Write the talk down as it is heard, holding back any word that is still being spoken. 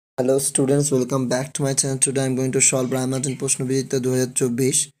Hello students, welcome back to my channel. Today I'm going to solve Ramadan প্রশ্ন বিচিত্রা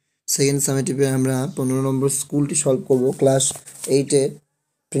 2024 second সামেটিভে আমরা 15 নম্বর স্কুলটি solve করব class 8 এর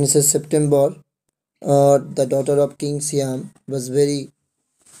princess September the daughter of King Siam was very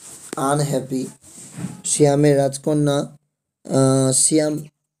unhappy. সিয়ামের রাজকন্যা সিয়াম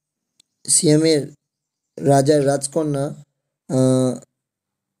সিয়ামের রাজার রাজকন্যা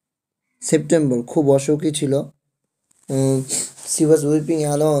সেপ্টেম্বর খুব অসুখী ছিল. She was weeping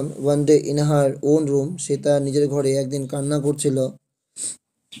alone one day in her own room. সে তার নিজের ঘরে একদিন কান্না করছিল.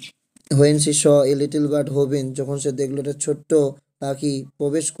 When she saw a little bird hovering, যখন সে দেখলো একটা ছোট্ট পাখি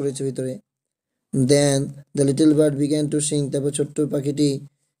প্রবেশ করেছে ভিতরে. Then the little bird began to sing. তারপর ছোট্ট পাখিটি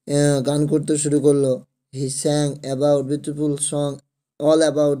গান করতে শুরু করলো. He sang about beautiful song all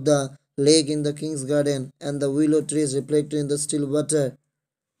about the lake in the king's garden and the willow trees reflected in the still water.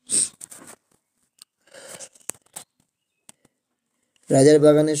 রাজার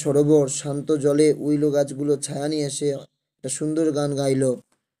বাগানের সরোবর শান্ত জলে উইলো গাছগুলো ছায়া নিয়ে এসে একটা সুন্দর গান গাইল.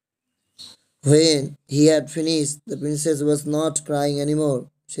 When he had finished, the princess was not crying anymore.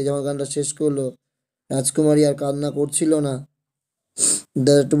 সে যখন গানটা শেষ করলো রাজকুমারী আর কান্না করছিল না.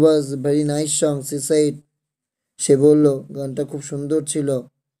 That was very nice song, she said. সে বলল গানটা খুব সুন্দর ছিল.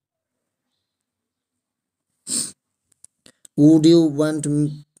 Would you want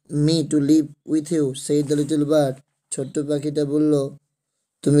me to live with you, said the little bird. ছোট্ট পাখিটা বলল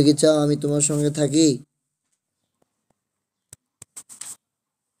তুমি কি চাও আমি তোমার সঙ্গে থাকি?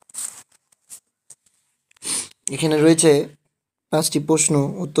 এখানে রয়েছে 5টি প্রশ্ন,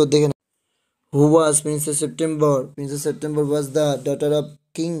 উত্তর দেখে নাও. Who was Princess September? Princess September was the daughter of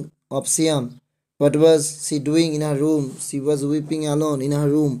King of Siam. What was she doing in her room? She was weeping alone in her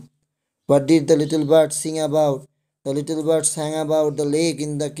room. What did the little bird sing about? The little bird sang about the lake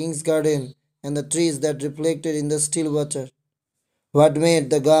in the king's garden and the trees that reflected in the still water. What made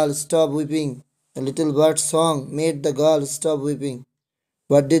the girl stop weeping? The little bird's song made the girl stop weeping.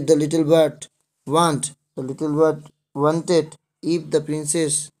 What did the little bird want? The little bird wanted if the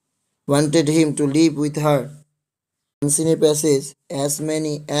princess wanted him to live with her. Unseen passage, as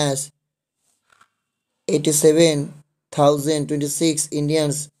many as 87,026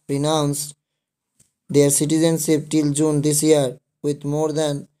 Indians renounced their citizenship till June this year, with more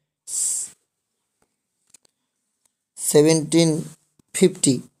than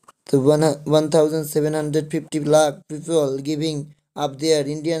 1750 to 1,750 lakh people giving up their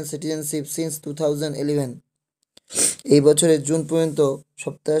Indian citizenship since 2011. এই বছরের June পর্যন্ত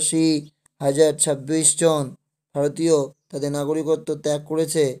 87,026 জন ভারতীয় তাদের নাগরিকত্ব ত্যাগ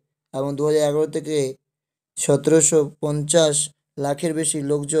করেছে এবং 2011 থেকে 1750 লাখের বেশি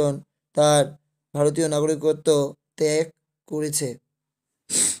লোকজন তার ভারতীয় নাগরিকত্ব ত্যাগ করেছে.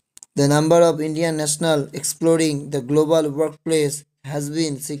 The number of Indian nationals exploring the global workplace has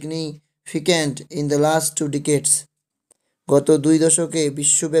been significant in the last 2 decades. গত 2 দশকে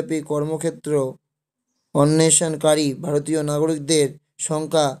বিশ্বব্যাপী কর্মক্ষেত্র অন্বেষণকারী ভারতীয় নাগরিকদের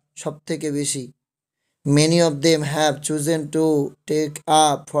সংখ্যা সবথেকে বেশি. Many of them have chosen to take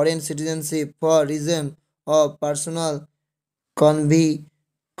up foreign citizenship for reason of personal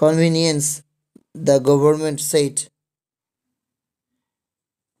convenience, the government said.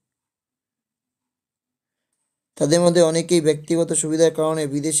 তাদের মধ্যে অনেকেই ব্যক্তিগত সুবিধার কারণে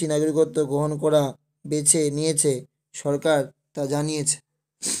বিদেশি নাগরিকত্ব গ্রহণ করা বেছে নিয়েছে, সরকার তা জানিয়েছে.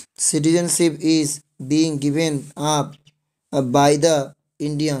 Citizenship is being given up by the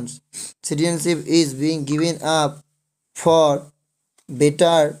Indians. Citizenship is being given up for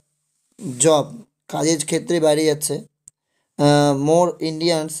better job. কাজের ক্ষেত্রে বাইরে যাচ্ছে. More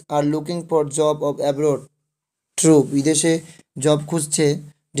Indians are looking for job of abroad. True, বিদেশে জব খুঁজছে.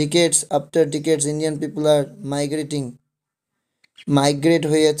 Decades after decades Indian people are migrate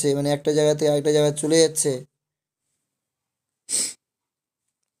হয়ে যাচ্ছে, মানে একটা জায়গা থেকে আরেকটা জায়গায় চলে যাচ্ছে.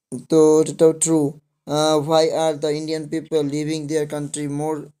 তো এটাও true. Why are the Indian people leaving their country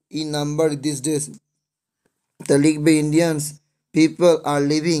more in number these days? The লিখবে Indians people are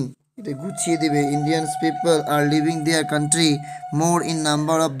leaving, এটা গুছিয়ে দিবে. Indians people are leaving their country more in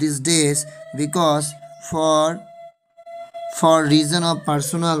number of these days because for reason of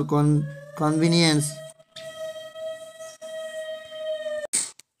personal convenience.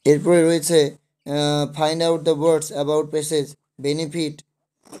 এরপরে রয়েছে find out the words about passage. Benefit,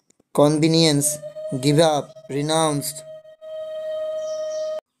 convenience, give up, renounced.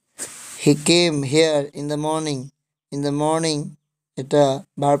 He came here in the morning. In the morning এটা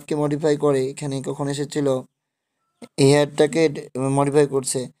ভার্বকে modify করে, এখানে কখন এসেছিল হেয়ারটাকে modify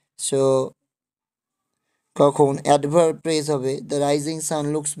করছে. So কখন adverb press হবে. The rising sun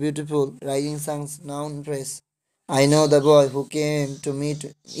looks beautiful, rising Sans noun press. I know the boy who came to meet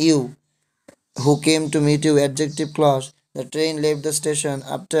you. Who came to meet you? Adjective clause. The train left the station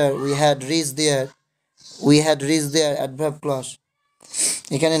after we had reached there. We had reached there. Adverb clause.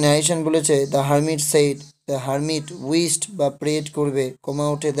 এখানে narration বলেছে the hermit said, the hermit wished বা prayed করবে, কমা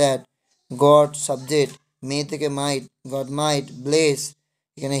উঠে that, god subject, মে থেকে মাইট, God might bless,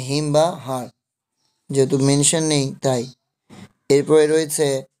 এখানে হিম বা হার, যেহেতু mention নেই তাই। এরপরে রয়েছে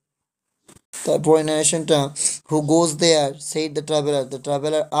তারপরে ন্যারেশনটা, হু গোজ দেয়ার said the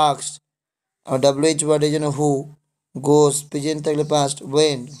traveller asked, R WH ওয়ার্ডের জন্য হু, গোজ প্রেজেন্ট থাকলে past,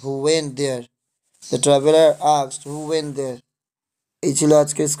 went, who went there, the traveller asked who went there. এই ছিল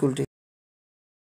আজকের স্কুলটি।